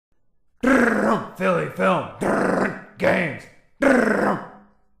Philly Film Games.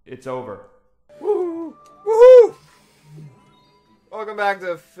 It's over. Woohoo! Woohoo! Welcome back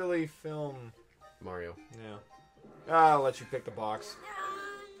to Philly Film Mario. Yeah. I'll let you pick the box.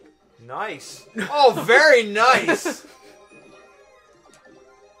 Nice. Oh, very nice.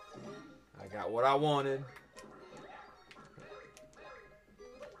 I got what I wanted.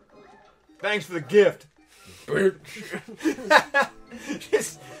 Thanks for the gift.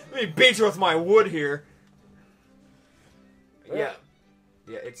 Just let me beat you with my wood here. Yeah.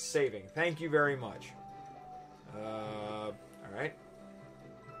 Yeah, it's saving. Thank you very much. Alright.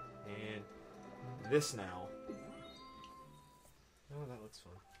 And this now. Oh, that looks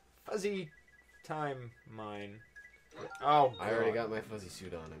fun. Fuzzy time mine. Oh, I already got my fuzzy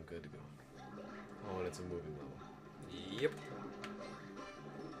suit on. I'm good to go. Oh, and it's a moving level. Yep.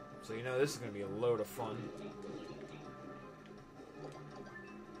 So you know this is going to be a load of fun.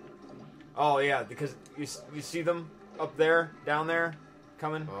 Oh yeah, because you see them up there, down there,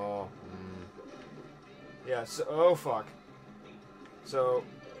 coming. Oh. Yeah. So oh fuck. So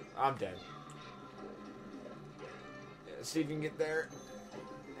I'm dead. Yeah, see if you can get there,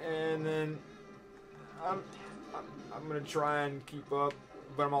 and then I'm gonna try and keep up,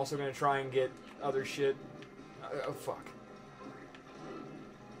 but I'm also gonna try and get other shit. Oh fuck.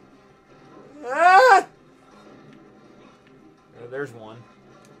 Ah! There's one.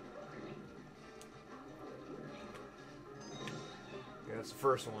 Yeah, that's the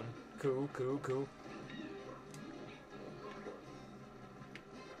first one. Cool.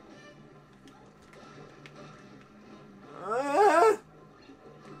 Ah!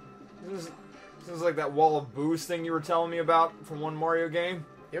 This is like that wall of booze thing you were telling me about from one Mario game?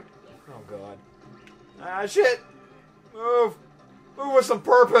 Yep. Oh god. Ah, shit! Move! Move with some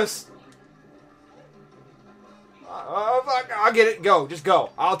purpose! Fuck, I'll get it. Go. Just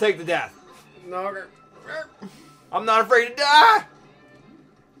go. I'll take the death. No. I'm not afraid to die!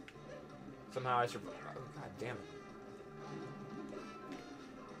 Somehow I survived. Oh, god damn it.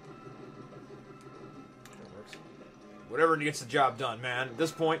 That works. Whatever gets the job done, man. At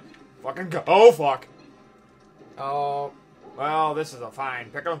this point, fucking go. Oh, fuck. Oh. Well, this is a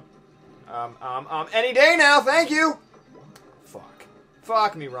fine pickle. Any day now, thank you! Fuck.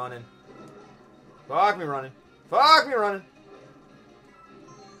 Fuck me running. Fuck me running. Fuck me running.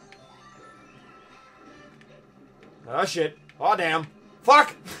 Oh shit. Oh damn.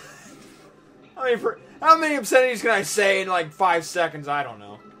 Fuck! How many obscenities can I say in like 5 seconds? I don't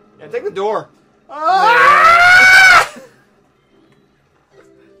know. Yeah, take the door. Ah!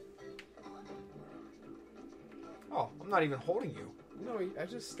 Oh, I'm not even holding you. No, I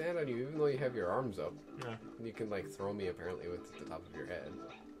just stand on you even though you have your arms up. Yeah. And you can like throw me apparently with the top of your head.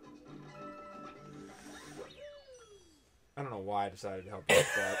 I don't know why I decided to help you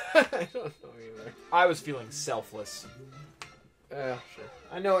with that. I don't know either. I was feeling selfless. Sure.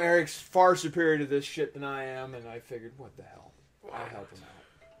 I know Eric's far superior to this shit than I am, and I figured, what the hell? I'll help him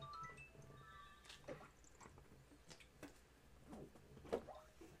out.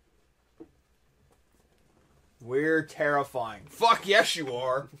 We're terrifying. Fuck yes, you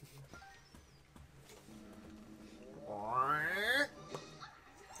are.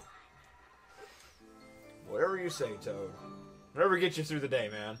 Whatever you say, Toad. Whatever gets you through the day,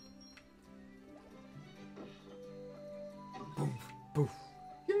 man. Boof, boof.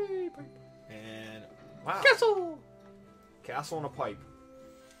 Yay, pipe. And wow. Castle! Castle and a pipe.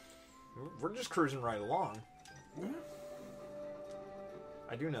 We're just cruising right along.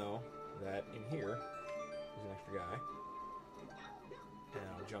 I do know that in here there's an extra guy. And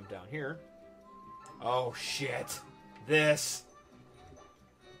I'll jump down here. Oh shit. This.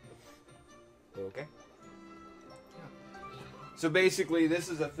 Okay. So basically, this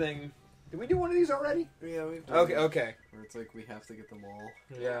is a thing. Did we do one of these already? Yeah, we've done Okay, it. okay. Where it's like we have to get them all.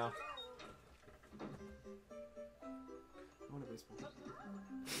 Yeah. I want a baseball.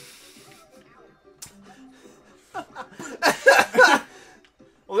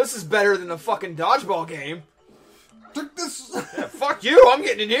 Well, this is better than the fucking dodgeball game. Took this! Yeah, fuck you, I'm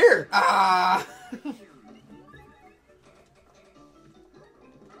getting in here. Ah!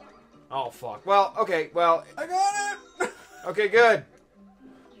 Oh, fuck. Well, okay, well. I got it! Okay, good.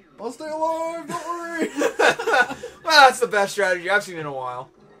 I'll stay alive, don't worry! Well, that's the best strategy I've seen in a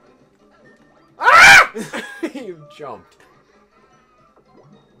while. Ah! You jumped.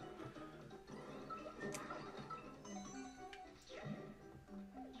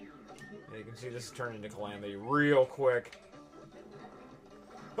 Yeah, you can see this is turning into calamity real quick.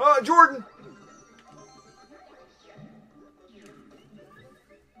 Jordan!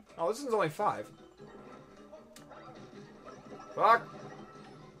 Oh, this one's only 5. Fuck.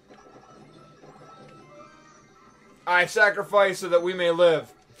 I sacrifice so that we may live.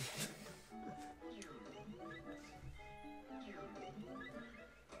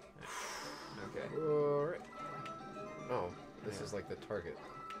 Okay. Alright. Oh, this is like the target.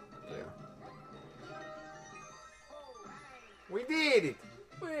 Yeah. We did it!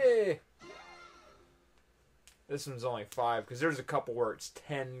 Whee! This one's only 5, because there's a couple where it's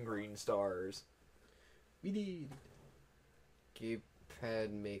 10 green stars. We did.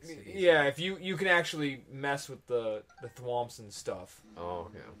 Gamepad makes it easy. Yeah, if you can actually mess with the thwomps and stuff. Oh,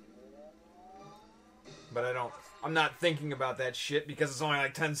 yeah. But I'm not thinking about that shit because it's only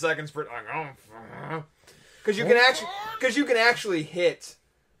like 10 seconds for because you can actually hit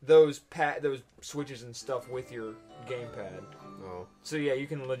those switches and stuff with your gamepad. Oh. So yeah, you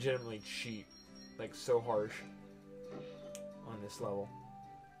can legitimately cheat like so harsh on this level.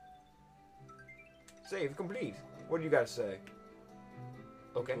 Save complete. What do you guys say?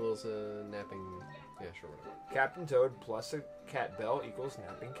 Okay. Equals napping. Yeah, sure, whatever. Captain Toad plus a cat bell equals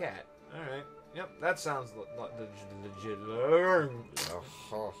napping cat. Alright. Yep, that sounds legit.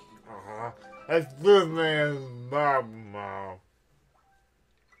 That's good, man.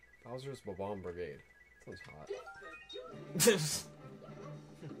 Bowser's Bomb Brigade. Sounds hot.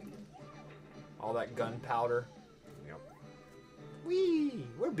 All that gunpowder. Yep. Wee!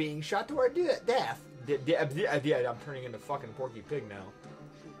 We're being shot to our death. I'm turning into fucking Porky Pig now.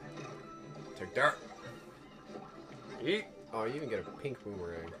 Take that. Eat. Oh, you even get a pink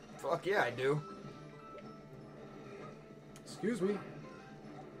boomerang. Fuck yeah, I do. Excuse me.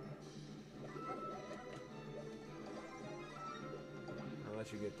 I'll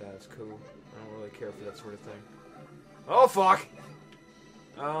let you get that. It's cool. I don't really care for that sort of thing. Oh fuck!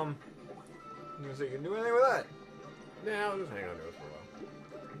 You gonna say you can do anything with that? Nah, I'll just hang on to it for a while.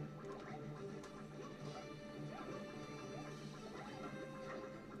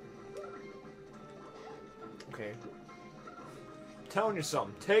 Okay. I'm telling you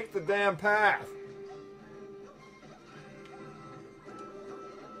something. Take the damn path.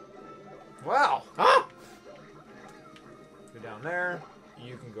 Wow. Ah! Go down there.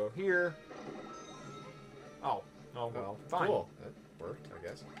 You can go here. Oh. Oh well. Fine. Cool. That worked, I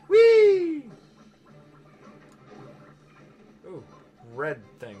guess. Whee! Ooh. Red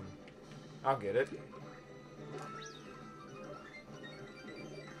thing. I'll get it.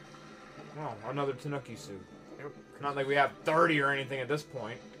 Oh, another Tanuki suit. Not like we have 30 or anything at this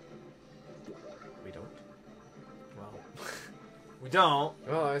point. We don't. Well, we don't.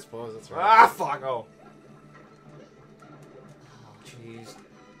 Well, I suppose that's right. Ah, fuck! Oh. Oh, jeez.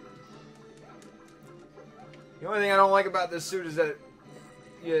 The only thing I don't like about this suit is that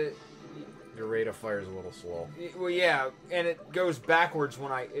your rate of fire is a little slow. well, yeah, and it goes backwards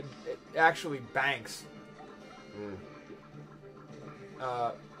when it actually banks. Mm.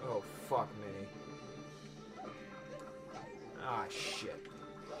 Oh, fuck me. Ah, shit.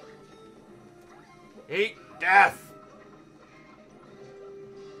 Eat death!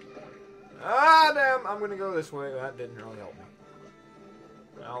 Ah, damn! I'm gonna go this way. That didn't really help me.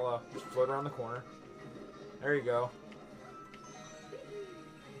 I'll just float around the corner. There you go.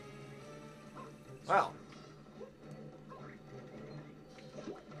 Well.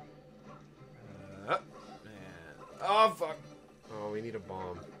 Oh, fuck. Oh, we need a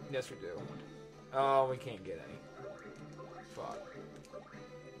bomb. Yes, we do. Oh, we can't get any. Fuck.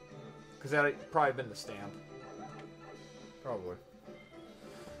 Because that had probably been the stamp. Probably.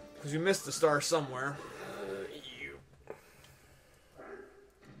 Because you missed the star somewhere.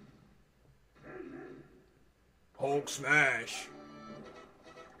 Hulk smash.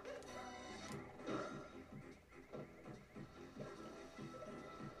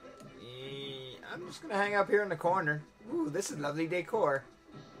 I'm just gonna hang up here in the corner. Ooh, this is lovely decor.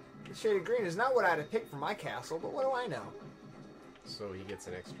 The shade of green is not what I'd have picked for my castle, but what do I know? So he gets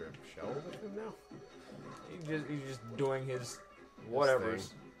an extra shell with him now? He's just doing his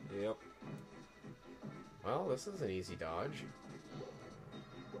whatevers. Yep. Well, this is an easy dodge.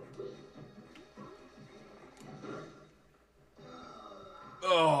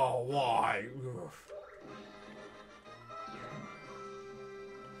 Oh, why? Oof.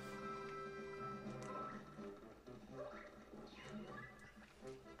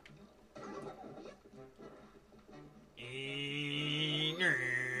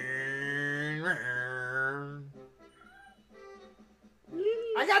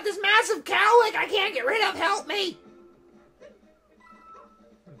 I got this massive cowlick I can't get rid of. Help me!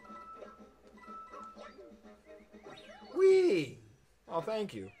 Whee! Oh,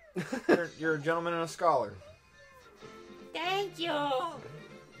 thank you. You're a gentleman and a scholar. Thank you.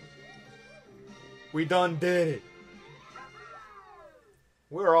 We done did it.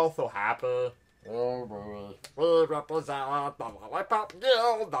 We're all so happy. We represent the Lollipop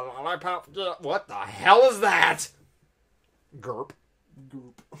Guild, the Lollipop Guild. What the hell is that? Gerp.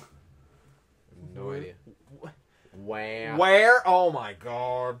 No idea. Wow. Where? Oh my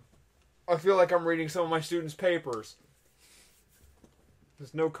god. I feel like I'm reading some of my students' papers.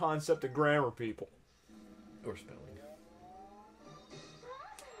 There's no concept of grammar, people. Or spelling.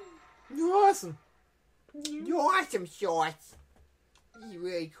 You're awesome. You're awesome, Shorts. You're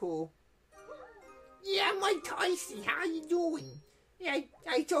really cool. Yeah, Mike Tyson, how you doing? Yeah,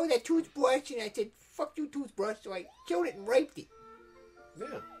 I saw that toothbrush and I said, fuck you, toothbrush, so I killed it and raped it.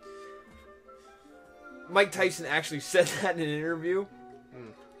 Yeah. Mike Tyson actually said that in an interview.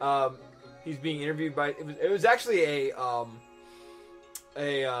 He's being interviewed by it was actually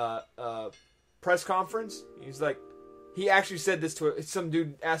a press conference. He's like, he actually said this to some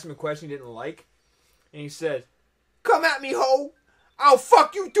dude asked him a question he didn't like, and he said, "Come at me, ho! I'll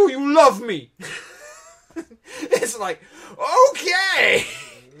fuck you too. You love me." It's like, okay.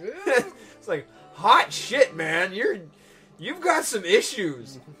 It's like, hot shit, man. You've got some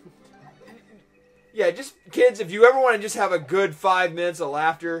issues. Yeah, just kids, if you ever want to just have a good 5 minutes of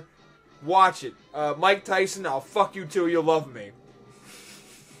laughter, watch it. Mike Tyson, I'll fuck you till you love me.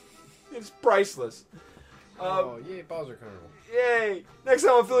 It's priceless. Yay, Bowser Carnival. Yay! Next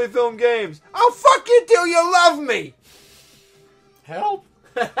time on Philly Film Games, I'll fuck you till you love me. Help!